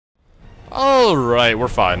Alright, we're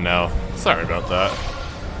fine now. Sorry about that.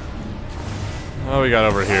 What we got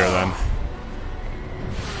over here then?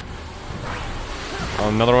 Oh,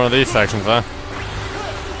 another one of these sections, huh?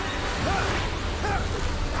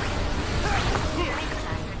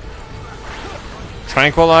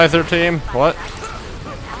 Tranquilizer team? What?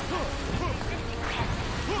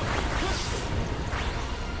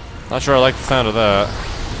 Not sure I like the sound of that.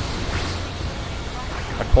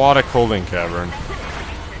 Aquatic holding cavern.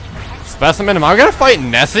 Specimen, am I gonna fight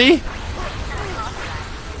Nessie?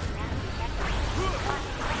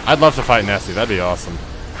 I'd love to fight Nessie, that'd be awesome.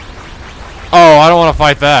 Oh, I don't want to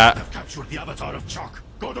fight that. I've captured the avatar of Chuck,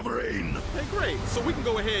 god of rain. Hey, great. So we can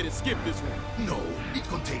go ahead and skip this one. No, it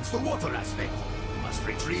contains the water aspect. You must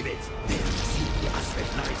retrieve it. Then see the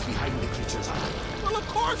aspect lies behind the creature's eye. Well, of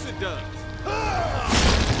course it does.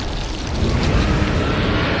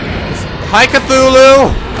 Hi,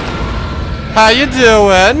 Cthulhu! How you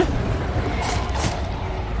doing?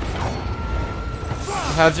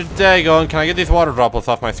 How's your day going? Can I get these water droplets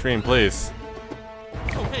off my screen, please?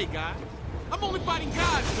 Oh, hey, guy. I'm only fighting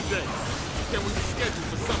guys today. Can we reschedule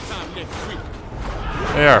for sometime next week?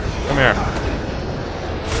 Here, come here.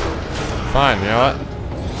 Fine, you know what?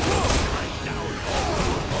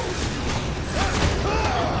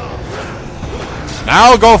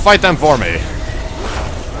 Now go fight them for me.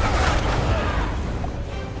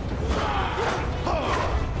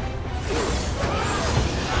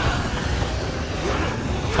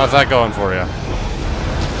 How's that going for you?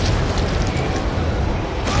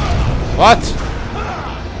 What?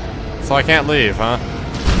 So I can't leave, huh?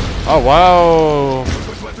 Oh, whoa.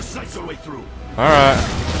 Alright.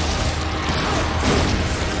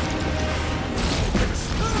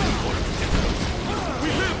 We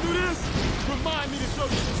lived through this. Remind me to show you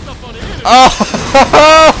some stuff on the internet. Oh!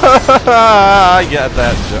 I get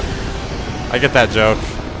that joke. I get that joke.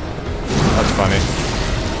 That's funny.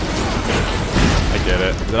 I get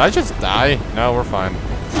it. Did I just die? No, we're fine.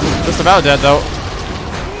 Just about dead, though.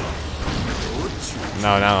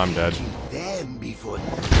 No, now I'm dead.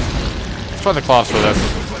 Let's try the claws for this.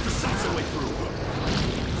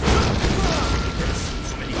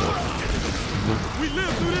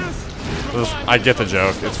 I get the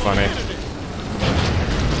joke. It's funny.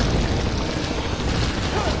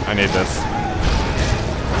 I need this.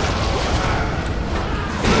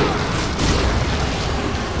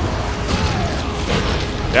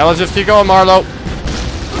 Yeah, let's just keep going, Marlow.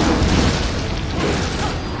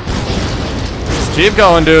 Just keep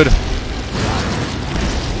going, dude.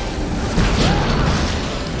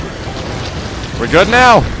 We're good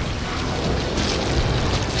now.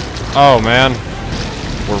 Oh, man.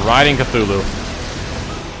 We're riding Cthulhu.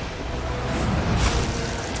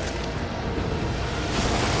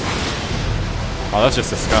 Oh, that's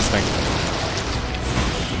just disgusting.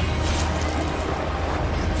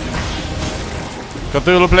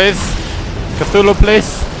 Cthulhu, please. Cthulhu,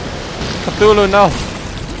 please. Cthulhu, no.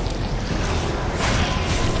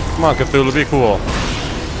 Come on, Cthulhu, be cool.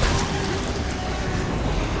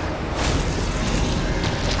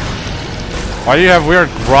 Why do you have weird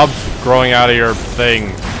grubs growing out of your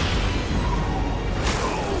thing?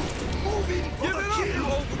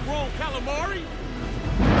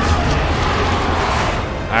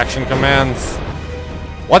 Action commands.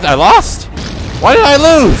 What? I lost? Why did I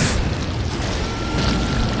lose?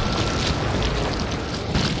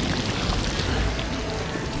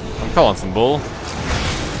 I'm calling some bull.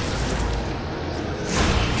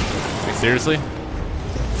 Like, seriously?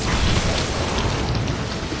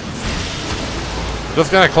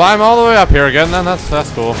 Just gonna climb all the way up here again, then that's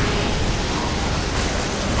cool.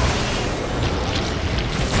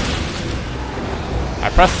 I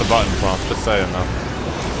pressed the button prompt, just saying though.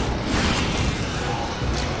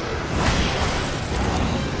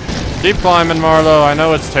 Keep climbing, Marlow. I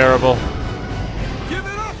know it's terrible. Give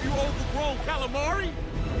it up, you overgrown calamari.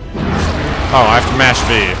 Oh, I have to mash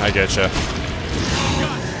V. I getcha.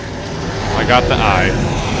 I got the eye.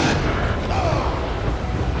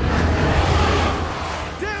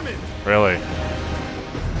 Damn it! Really?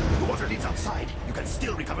 The water leads outside. You can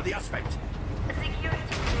still recover the aspect.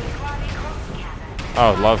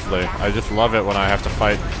 Oh, lovely. I just love it when I have to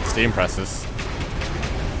fight steam presses.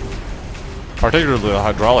 Particularly the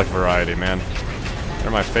hydraulic variety, man.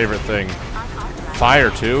 They're my favorite thing.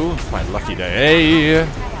 Fire, too? It's my lucky day. Hey!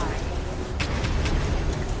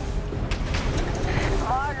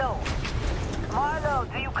 Marlow,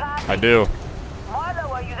 do you copy? I do.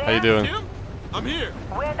 Marlow, are you there? How you doing? Kim? I'm here.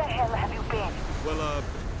 Where the hell have you been? Well,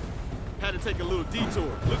 had to take a little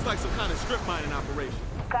detour. Looks like some kind of strip mining operation.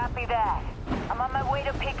 Copy that. I'm on my way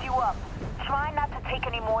to pick you up. Try not to take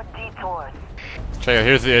any more detours. Okay,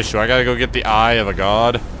 here's the issue. I gotta go get the eye of a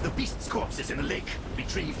god. The beast's corpse is in the lake.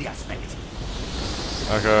 Retrieve the aspect.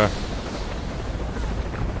 Okay.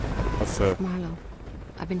 What's the... Marlow,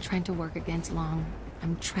 I've been trying to work against Long.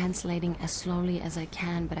 I'm translating as slowly as I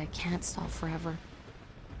can, but I can't stop forever.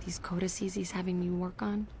 These codices he's having me work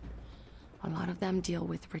on, a lot of them deal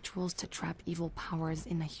with rituals to trap evil powers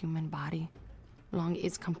in a human body. Long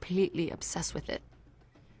is completely obsessed with it.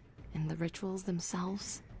 And the rituals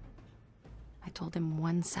themselves, I told him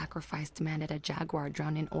one sacrifice demanded a jaguar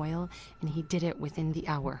drown in oil, and he did it within the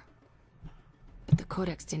hour. But the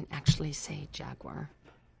codex didn't actually say jaguar.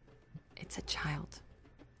 It's a child.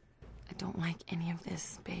 I don't like any of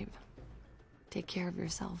this, babe. Take care of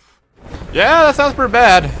yourself. Yeah, that sounds pretty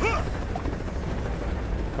bad.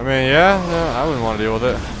 I mean, yeah, I wouldn't want to deal with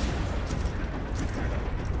it.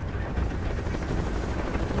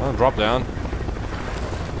 Well, drop down.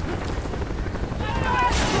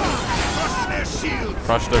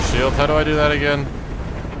 Crush their shields. How do I do that again?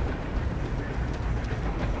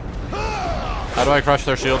 How do I crush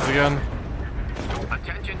their shields again?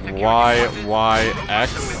 Y, Y,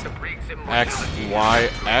 X. X, Y,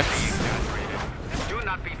 X.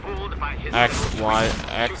 X, Y,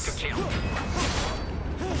 X.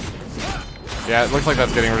 Yeah, it looks like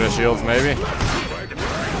that's getting rid of shields, maybe.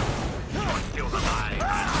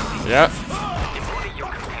 Yep.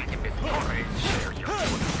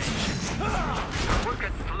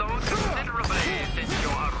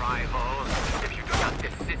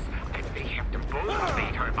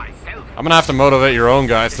 I'm gonna have to motivate your own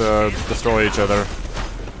guys to destroy each other.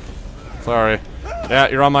 Sorry. Yeah,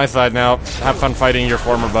 you're on my side now. Have fun fighting your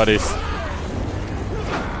former buddies.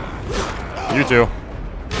 You too.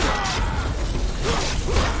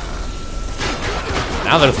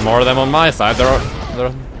 Now there's more of them on my side.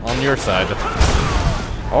 They're on your side.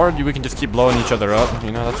 Or we can just keep blowing each other up.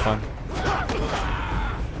 You know, that's fine.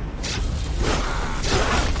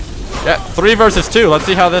 Yeah, 3 versus 2. Let's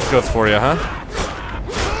see how this goes for you, huh?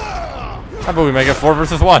 How about we make it 4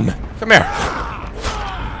 versus 1? Come here.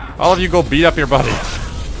 All of you go beat up your buddy.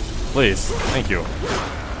 Please. Thank you.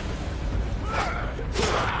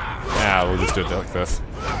 Yeah, we'll just do it like this.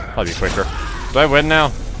 Probably be quicker. Do I win now?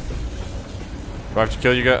 Do I have to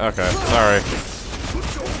kill you guys? Okay, sorry.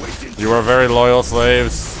 You are very loyal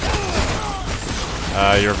slaves.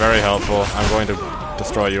 You're very helpful. I'm going to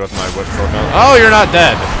destroy you with my whip sword. Oh, you're not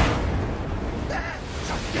dead!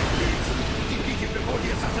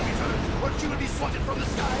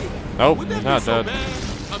 Nope, not dead.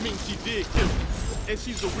 I mean, she did kill me, and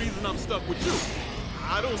she's the reason I'm stuck with you.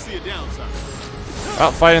 I don't see a downside.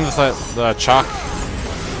 Oh, fighting the chalk.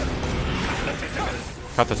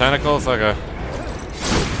 Cut the tentacles? Okay.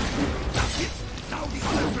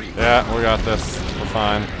 Yeah, we got this. We're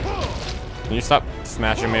fine. Can you stop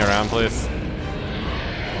smashing me around, please?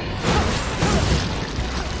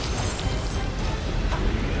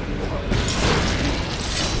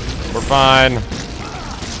 We're fine.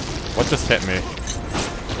 What just hit me?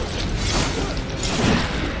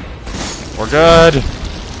 We're good.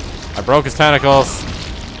 I broke his tentacles.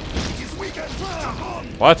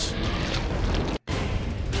 What?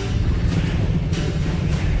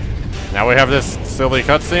 Now we have this silly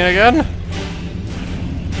cutscene again?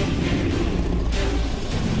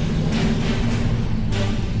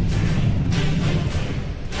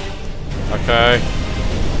 Okay.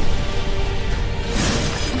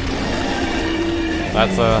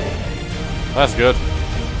 That's good.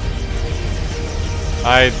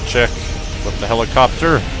 Hi, chick with the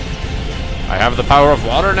helicopter. I have the power of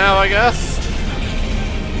water now, I guess?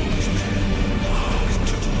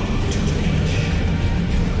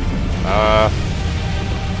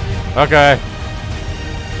 Okay.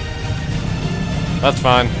 That's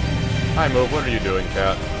fine. Hi, Move. What are you doing,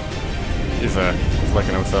 cat? He's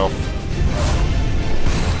licking himself.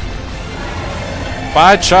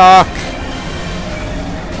 Bye, Chalk!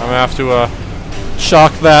 I'm gonna have to,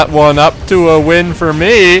 chalk that one up to a win for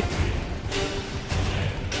me.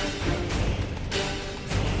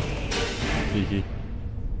 Hee.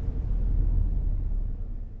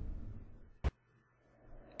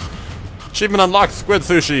 Achievement unlocked, squid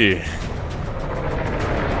sushi.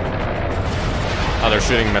 Oh, they're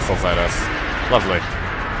shooting missiles at us. Lovely.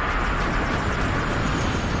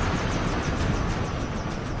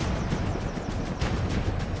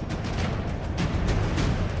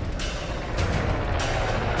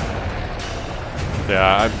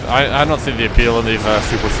 Yeah, I don't see the appeal in these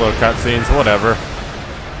super slow cutscenes. Whatever.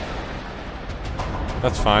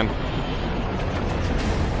 That's fine.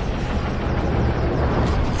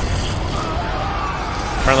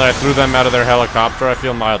 Apparently I threw them out of their helicopter. I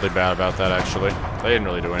feel mildly bad about that, actually. They didn't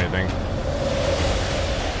really do anything.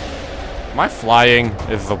 Am I flying?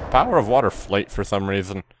 Is the power of water flight for some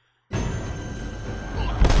reason?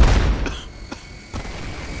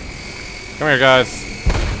 Come here, guys.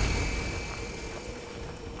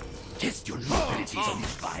 Test your abilities on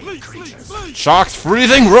these vile creatures. Shock's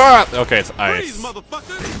freezing wrath! Okay, it's Freeze, ice.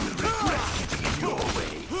 motherfucker!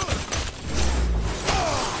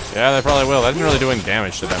 Yeah, they probably will. That didn't really do any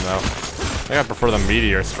damage to them, though. I think I prefer the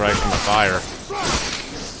meteor strike from the fire.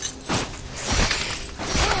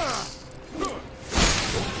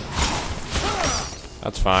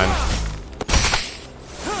 That's fine.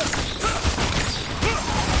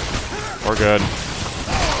 We're good.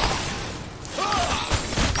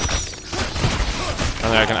 I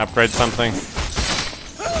think I can upgrade something.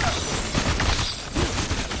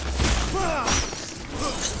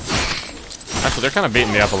 Actually, they're kind of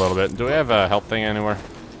beating me up a little bit. Do we have a health thing anywhere?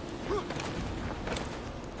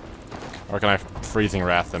 Or can I freezing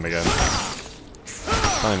wrath them again?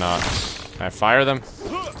 Probably not. Can I fire them?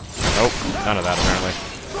 Nope, none of that apparently.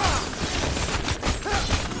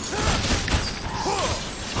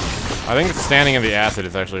 I think standing in the acid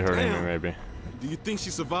is actually hurting me, maybe. Do you think she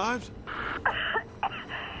survived?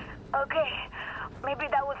 Okay, maybe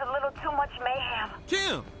that was a little too much mayhem.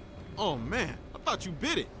 Kim! Oh man, I thought you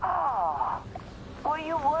bit it. Oh, were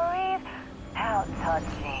you worried? How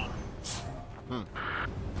touching.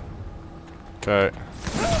 Okay.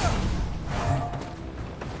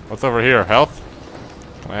 What's over here? Health?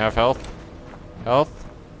 Can I have health? Health?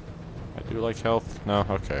 I do like health. No?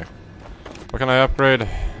 Okay. What can I upgrade?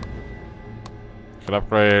 Could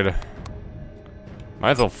upgrade...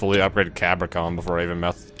 Might as well fully upgrade Cabricon before I even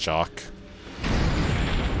mess with Chalk.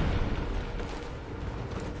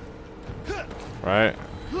 Right?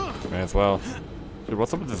 May as well. Dude,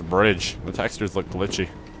 what's up with this bridge? The textures look glitchy.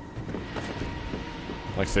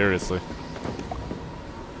 Like, seriously.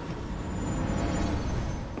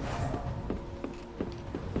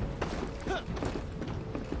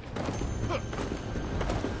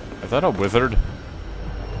 Is that a wizard?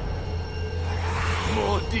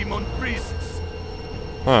 More demon priests.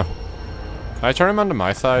 Huh. Can I turn him onto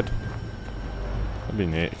my side? That'd be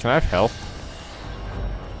neat. Can I have health?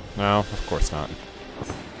 No, of course not.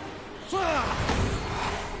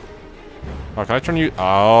 Oh, can I turn you?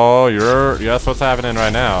 Oh, you're... Yeah, that's what's happening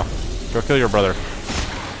right now. Go kill your brother.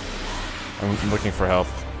 I'm looking for health.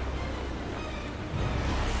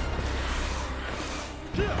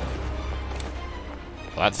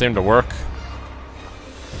 Well, that seemed to work.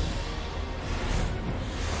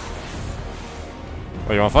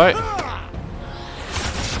 Oh, you wanna fight?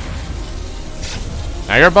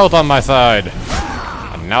 Now you're both on my side.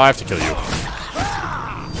 And now I have to kill you.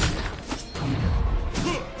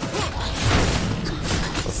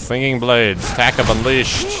 The singing blades. Attack of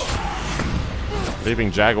unleashed.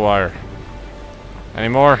 Leaping jaguar. Any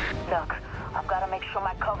more? Look, I've got to make sure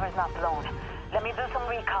my cover's not blown. Let me do some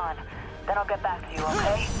recon. Then I'll get back to you,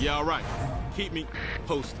 okay? Yeah, alright. Keep me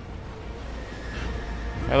posted.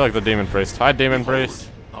 I like the demon priest. Hi, demon priest.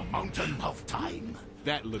 A mountain of time.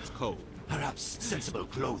 That looks cold. Perhaps sensible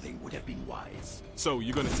clothing would have been wise. So,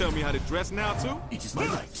 you're gonna tell me how to dress now, too? It is my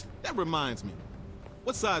right. That reminds me.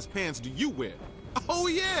 What size pants do you wear? Oh,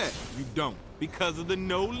 yeah! You don't. Because of the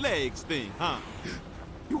no legs thing, huh?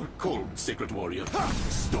 You are cold, sacred warrior.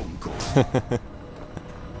 Stone cold.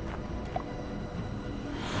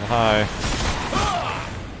 Hi.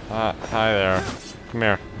 Hi there. Come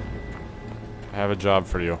here. I have a job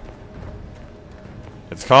for you.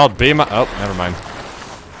 It's called Be My... Oh, never mind.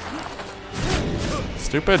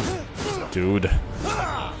 Stupid dude.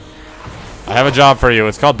 I have a job for you.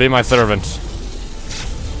 It's called Be My Servant.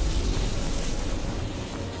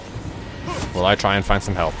 Will I try and find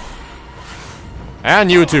some help?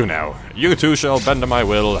 And you too now. You two shall bend to my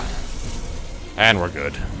will. And we're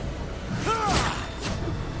good.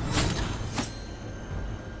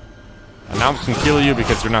 And now I can kill you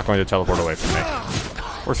because you're not going to teleport away from me.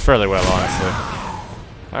 Works fairly well, honestly.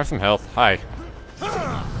 I have some health. Hi.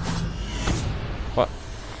 What?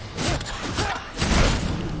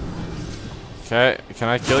 Okay, can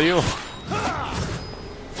I kill you?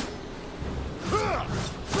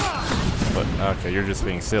 But, okay, you're just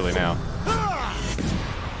being silly now.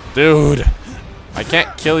 Dude! I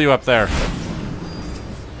can't kill you up there.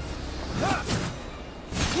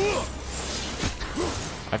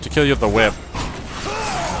 I have to kill you with the whip.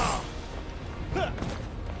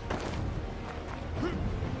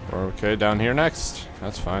 Okay, down here next.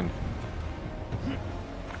 That's fine.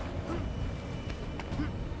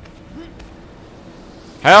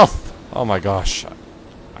 Health! Oh my gosh.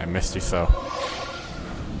 I missed you so.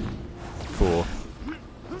 Cool.